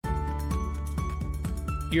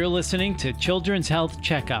You're listening to Children's Health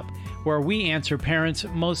Checkup, where we answer parents'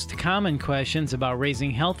 most common questions about raising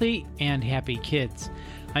healthy and happy kids.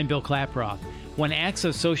 I'm Bill Klaproth. When acts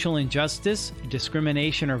of social injustice,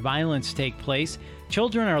 discrimination, or violence take place,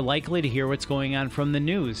 children are likely to hear what's going on from the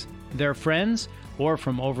news, their friends, or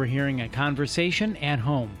from overhearing a conversation at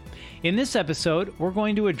home. In this episode, we're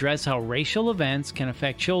going to address how racial events can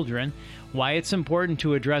affect children, why it's important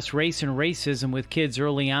to address race and racism with kids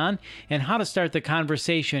early on, and how to start the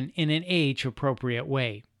conversation in an age-appropriate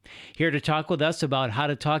way. Here to talk with us about how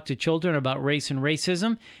to talk to children about race and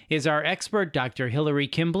racism is our expert, Dr. Hillary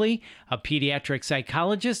Kimbley, a pediatric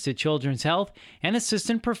psychologist at Children's Health and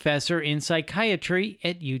assistant professor in psychiatry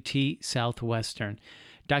at UT Southwestern.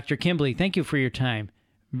 Dr. Kimbley, thank you for your time.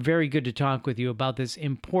 Very good to talk with you about this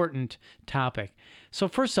important topic. So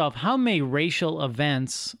first off, how may racial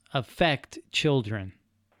events affect children?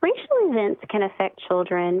 Racial events can affect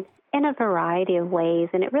children in a variety of ways,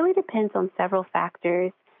 and it really depends on several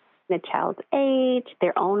factors: the child's age,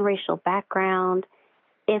 their own racial background,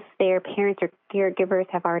 if their parents or caregivers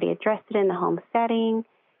have already addressed it in the home setting,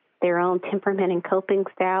 their own temperament and coping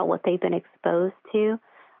style, what they've been exposed to.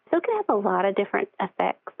 So it can have a lot of different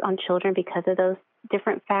effects on children because of those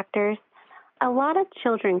different factors. A lot of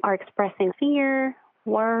children are expressing fear,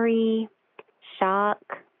 worry, shock,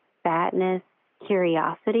 sadness,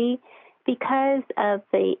 curiosity because of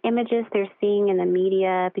the images they're seeing in the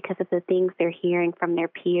media, because of the things they're hearing from their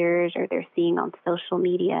peers or they're seeing on social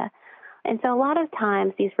media. And so a lot of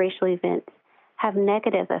times these racial events have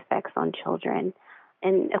negative effects on children.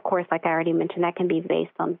 And of course, like I already mentioned, that can be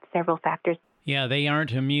based on several factors. Yeah, they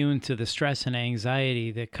aren't immune to the stress and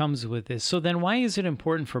anxiety that comes with this. So then why is it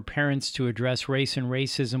important for parents to address race and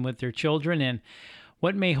racism with their children, and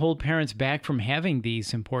what may hold parents back from having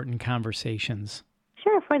these important conversations?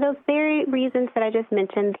 Sure, for those very reasons that I just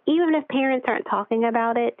mentioned, even if parents aren't talking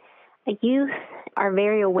about it, youth are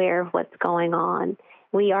very aware of what's going on.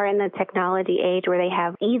 We are in the technology age where they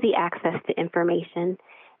have easy access to information.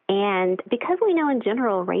 And because we know in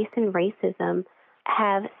general race and racism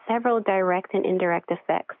have several direct and indirect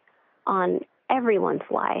effects on everyone's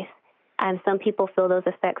life. And some people feel those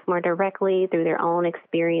effects more directly through their own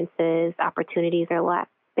experiences, opportunities, or lack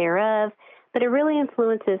thereof. But it really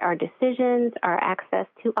influences our decisions, our access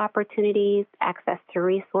to opportunities, access to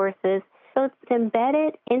resources. So it's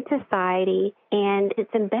embedded in society, and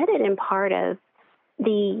it's embedded in part of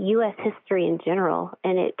the U.S. history in general.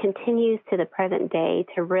 And it continues to the present day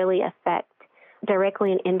to really affect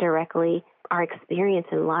directly and indirectly our experience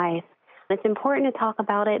in life. It's important to talk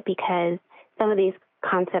about it because some of these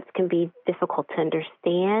concepts can be difficult to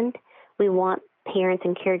understand. We want parents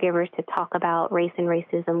and caregivers to talk about race and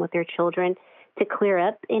racism with their children to clear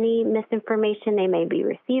up any misinformation they may be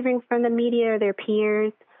receiving from the media or their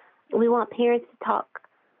peers. We want parents to talk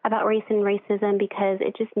about race and racism because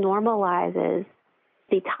it just normalizes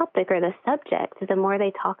the topic or the subject. The more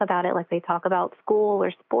they talk about it, like they talk about school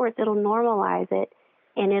or sports, it'll normalize it,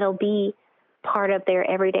 and it'll be part of their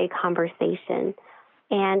everyday conversation.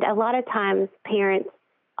 And a lot of times parents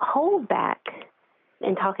hold back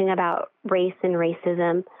in talking about race and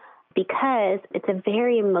racism because it's a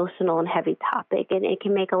very emotional and heavy topic, and it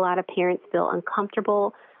can make a lot of parents feel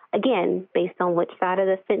uncomfortable, again, based on which side of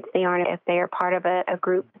the fence they are, if they are part of a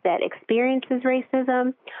group that experiences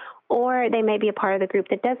racism, or they may be a part of the group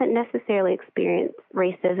that doesn't necessarily experience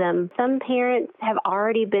racism. Some parents have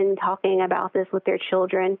already been talking about this with their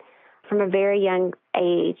children from a very young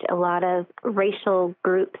age. A lot of racial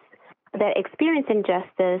groups that experience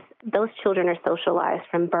injustice, those children are socialized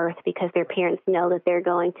from birth because their parents know that they're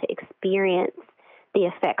going to experience the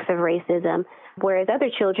effects of racism, whereas other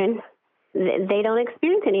children, they don't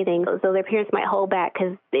experience anything. So their parents might hold back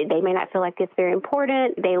because they may not feel like it's very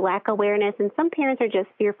important. They lack awareness, and some parents are just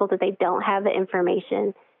fearful that they don't have the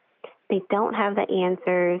information, they don't have the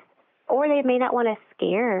answers, or they may not want to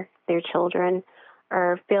scare their children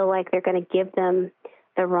or feel like they're going to give them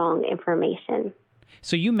the wrong information.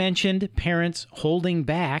 So you mentioned parents holding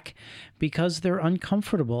back because they're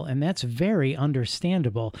uncomfortable, and that's very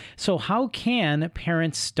understandable. So how can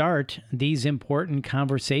parents start these important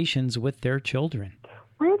conversations with their children?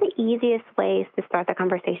 One of the easiest ways to start the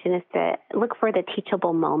conversation is to look for the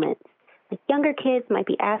teachable moments. Like younger kids might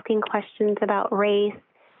be asking questions about race,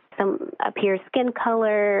 a peer's skin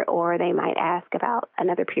color, or they might ask about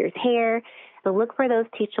another peer's hair. So look for those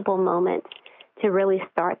teachable moments to really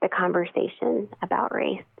start the conversation about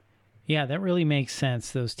race. Yeah, that really makes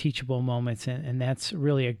sense, those teachable moments, and that's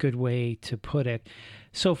really a good way to put it.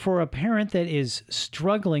 So, for a parent that is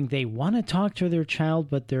struggling, they want to talk to their child,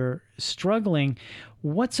 but they're struggling,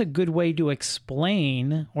 what's a good way to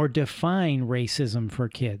explain or define racism for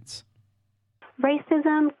kids?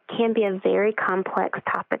 Racism can be a very complex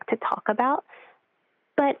topic to talk about,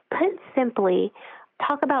 but put simply,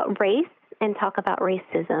 talk about race and talk about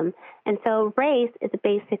racism. And so race is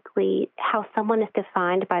basically how someone is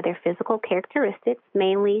defined by their physical characteristics,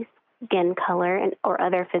 mainly skin color or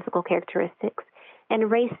other physical characteristics. And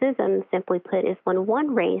racism, simply put, is when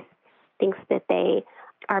one race thinks that they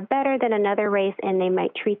are better than another race and they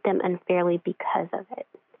might treat them unfairly because of it.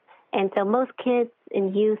 And so most kids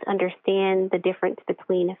and youth understand the difference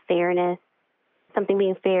between fairness, something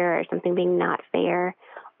being fair or something being not fair,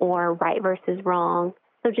 or right versus wrong.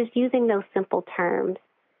 So just using those simple terms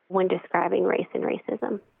when describing race and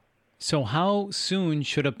racism. So how soon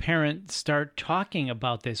should a parent start talking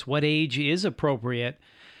about this? What age is appropriate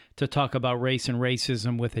to talk about race and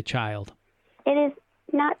racism with a child? It is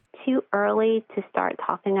not too early to start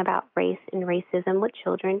talking about race and racism with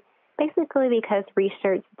children, basically because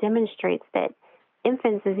research demonstrates that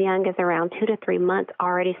infants as young as around 2 to 3 months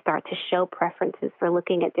already start to show preferences for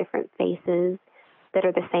looking at different faces that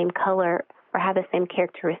are the same color or have the same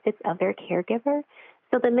characteristics of their caregiver.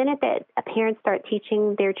 So the minute that a parent start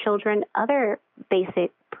teaching their children other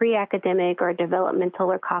basic pre-academic or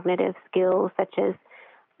developmental or cognitive skills, such as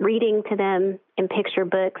reading to them in picture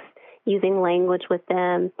books, using language with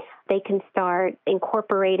them, they can start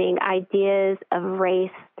incorporating ideas of race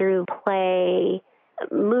through play,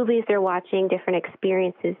 movies they're watching, different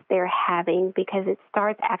experiences they're having, because it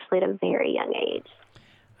starts actually at a very young age.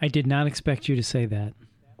 I did not expect you to say that.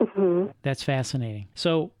 Mm-hmm. That's fascinating.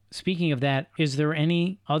 So, speaking of that, is there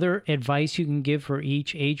any other advice you can give for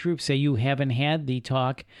each age group? Say you haven't had the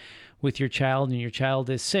talk with your child and your child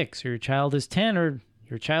is 6 or your child is 10 or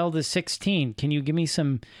your child is 16. Can you give me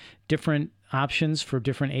some different options for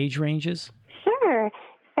different age ranges? Sure.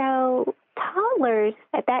 So toddlers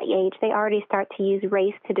at that age, they already start to use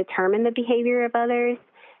race to determine the behavior of others,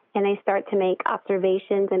 and they start to make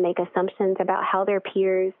observations and make assumptions about how their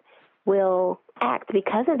peers will act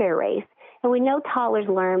because of their race. And we know toddlers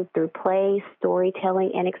learn through play,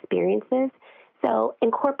 storytelling, and experiences. So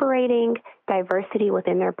incorporating diversity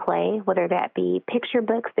within their play, whether that be picture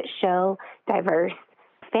books that show diverse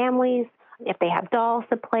families, if they have dolls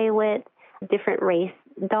to play with, different race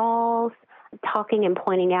dolls, talking and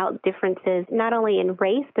pointing out differences, not only in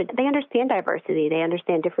race, but they understand diversity. They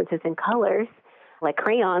understand differences in colors, like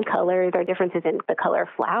crayon colors, or differences in the color of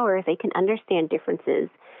flowers. They can understand differences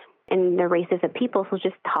in the races of people, so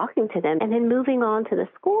just talking to them. And then moving on to the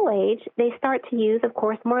school age, they start to use, of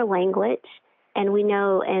course, more language. And we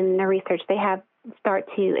know in the research they start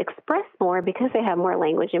to express more because they have more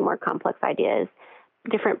language and more complex ideas,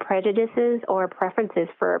 different prejudices or preferences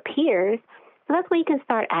for peers. So that's when you can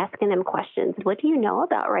start asking them questions. What do you know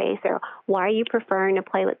about race? Or why are you preferring to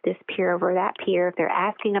play with this peer over that peer? If they're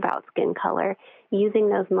asking about skin color, using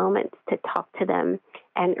those moments to talk to them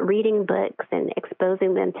and reading books and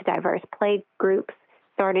exposing them to diverse play groups,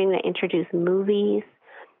 starting to introduce movies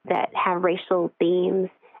that have racial themes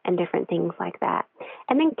and different things like that.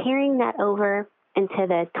 And then carrying that over into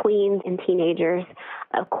the tweens and teenagers.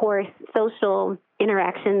 Of course, social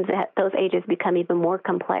interactions at those ages become even more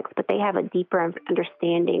complex, but they have a deeper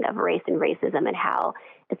understanding of race and racism and how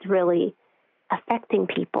it's really affecting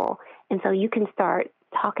people. And so you can start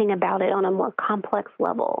talking about it on a more complex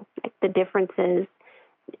level, like the differences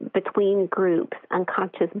between groups,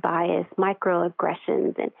 unconscious bias,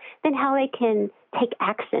 microaggressions, and then how they can take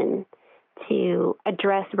action to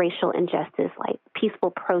address racial injustice, like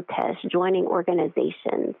peaceful protests, joining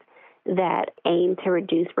organizations that aim to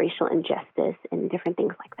reduce racial injustice and different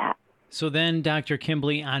things like that. So then, Dr.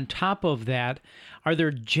 Kimbley, on top of that, are there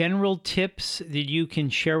general tips that you can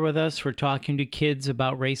share with us for talking to kids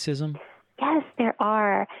about racism? Yes, there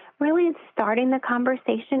are. Really, it's starting the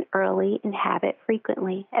conversation early and have it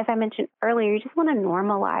frequently. As I mentioned earlier, you just want to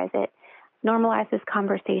normalize it, normalize this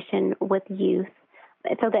conversation with youth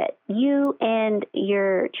so that you and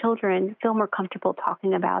your children feel more comfortable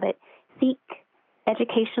talking about it. Seek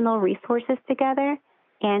educational resources together.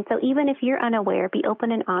 And so even if you're unaware, be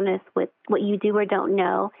open and honest with what you do or don't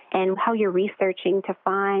know and how you're researching to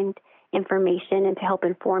find information and to help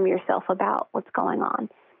inform yourself about what's going on.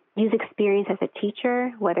 Use experience as a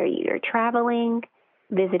teacher, whether you're traveling,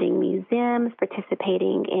 visiting museums,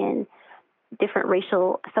 participating in different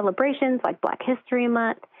racial celebrations like Black History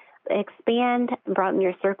Month. Expand, broaden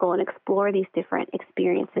your circle, and explore these different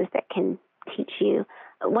experiences that can teach you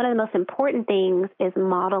one of the most important things is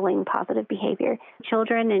modeling positive behavior.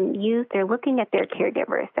 Children and youth, they're looking at their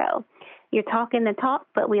caregivers. So you're talking the talk,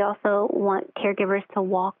 but we also want caregivers to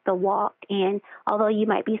walk the walk. And although you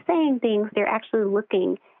might be saying things, they're actually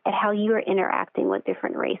looking at how you are interacting with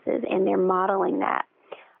different races, and they're modeling that.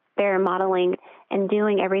 They're modeling and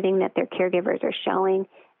doing everything that their caregivers are showing.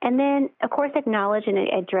 And then, of course, acknowledge and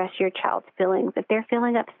address your child's feelings. If they're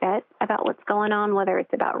feeling upset about what's going on, whether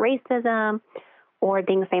it's about racism or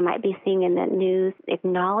things they might be seeing in the news,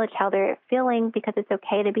 acknowledge how they're feeling, because it's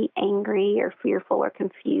okay to be angry or fearful or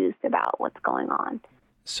confused about what's going on.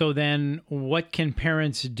 So then what can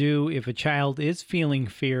parents do if a child is feeling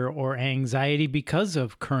fear or anxiety because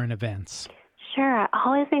of current events? Sure. I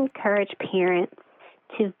always encourage parents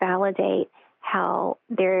to validate how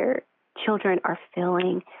their children are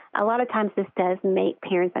feeling. A lot of times this does make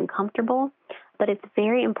parents uncomfortable, but it's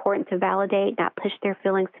very important to validate, not push their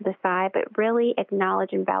feelings to the side, but really acknowledge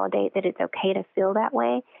and validate that it's okay to feel that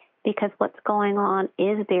way, because what's going on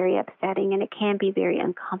is very upsetting and it can be very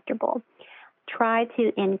uncomfortable. Try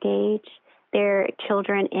to engage their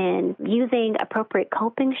children in using appropriate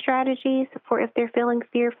coping strategies for if they're feeling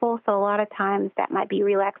fearful. So a lot of times that might be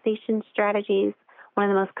relaxation strategies. One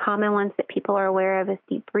of the most common ones that people are aware of is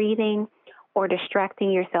deep breathing or distracting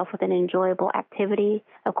yourself with an enjoyable activity.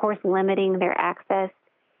 Of course, limiting their access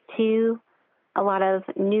to a lot of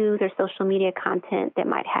news or social media content that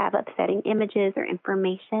might have upsetting images or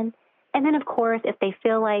information. And then, of course, if they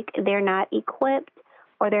feel like they're not equipped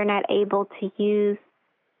or they're not able to use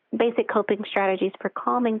basic coping strategies for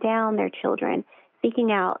calming down their children,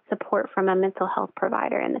 seeking out support from a mental health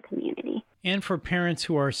provider in the community. And for parents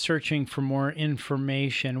who are searching for more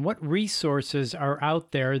information, what resources are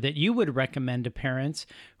out there that you would recommend to parents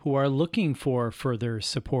who are looking for further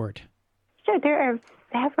support? Sure. There are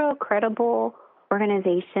several credible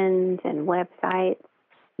organizations and websites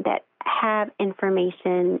that have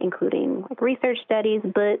information, including like research studies,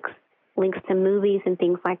 books, links to movies, and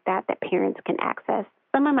things like that that parents can access.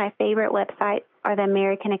 Some of my favorite websites are the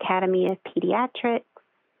American Academy of Pediatrics,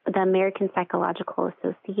 the American Psychological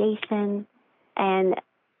Association, and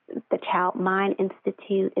the Child Mind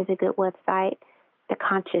Institute is a good website. The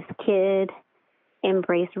Conscious Kid,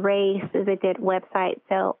 Embrace Race is a good website.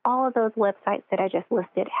 So all of those websites that I just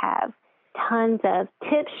listed have tons of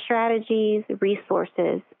tips, strategies,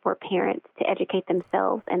 resources for parents to educate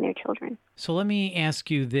themselves and their children. So let me ask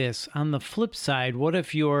you this. On the flip side, what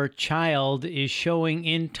if your child is showing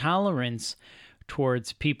intolerance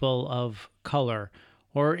towards people of color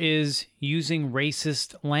or is using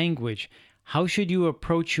racist language? How should you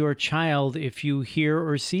approach your child if you hear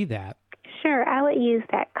or see that? Sure, I would use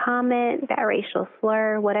that comment, that racial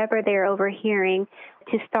slur, whatever they're overhearing,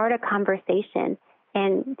 to start a conversation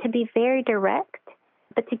and to be very direct,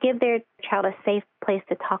 but to give their child a safe place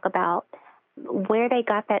to talk about where they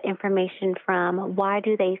got that information from. Why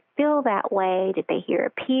do they feel that way? Did they hear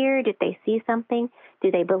a peer? Did they see something? Do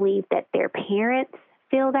they believe that their parents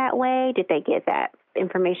feel that way? Did they get that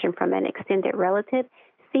information from an extended relative?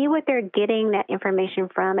 See what they're getting that information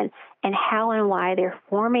from and how and why they're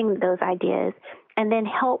forming those ideas, and then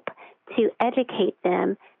help to educate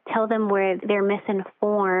them, tell them where they're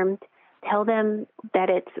misinformed, tell them that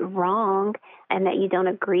it's wrong and that you don't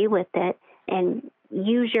agree with it, and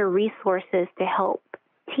use your resources to help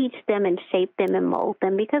teach them and shape them and mold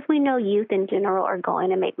them, because we know youth in general are going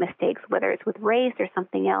to make mistakes, whether it's with race or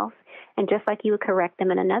something else. And just like you would correct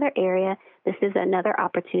them in another area, this is another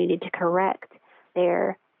opportunity to correct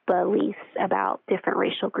their beliefs about different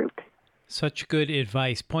racial groups. Such good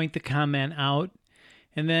advice. Point the comment out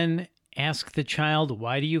and then ask the child,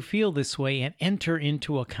 why do you feel this way? And enter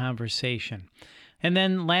into a conversation. And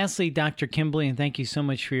then lastly, Dr. Kimberly, and thank you so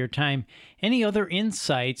much for your time, any other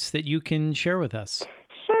insights that you can share with us?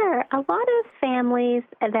 Sure. A lot of families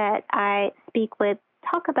that I speak with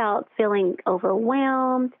talk about feeling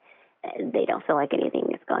overwhelmed. They don't feel like anything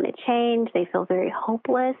is going to change. They feel very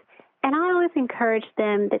hopeless. And I always encourage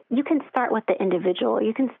them that you can start with the individual.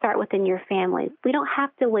 You can start within your family. We don't have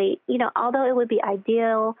to wait. Although it would be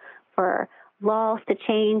ideal for laws to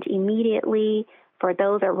change immediately, for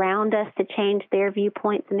those around us to change their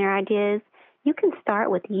viewpoints and their ideas, you can start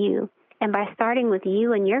with you. And by starting with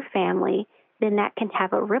you and your family, then that can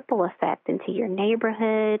have a ripple effect into your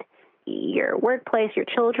neighborhood, your workplace, your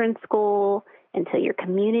children's school, into your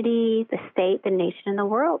community, the state, the nation, and the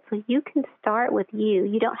world. So you can start with you.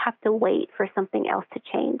 You don't have to wait for something else to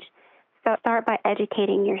change. So start by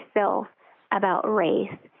educating yourself about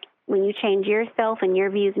race. When you change yourself and your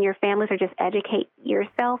views and your families, or just educate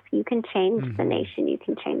yourself, you can change the nation. You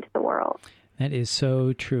can change the world. That is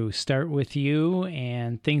so true. Start with you,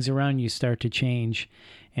 and things around you start to change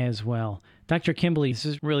as well. Dr. Kimberly, this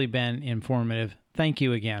has really been informative. Thank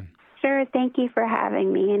you again. Sure. Thank you for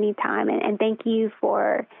having me anytime, and thank you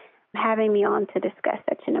for having me on to discuss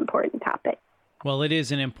such an important topic. Well, it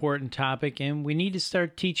is an important topic, and we need to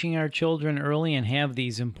start teaching our children early and have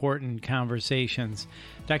these important conversations.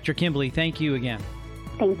 Dr. Kimberly, thank you again.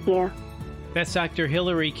 Thank you. That's Dr.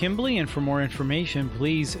 Hillary Kimberly, and for more information,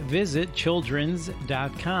 please visit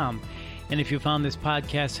children's.com. And if you found this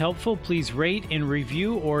podcast helpful, please rate and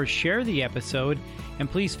review or share the episode,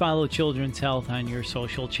 and please follow Children's Health on your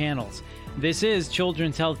social channels. This is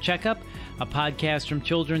Children's Health Checkup, a podcast from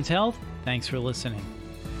Children's Health. Thanks for listening.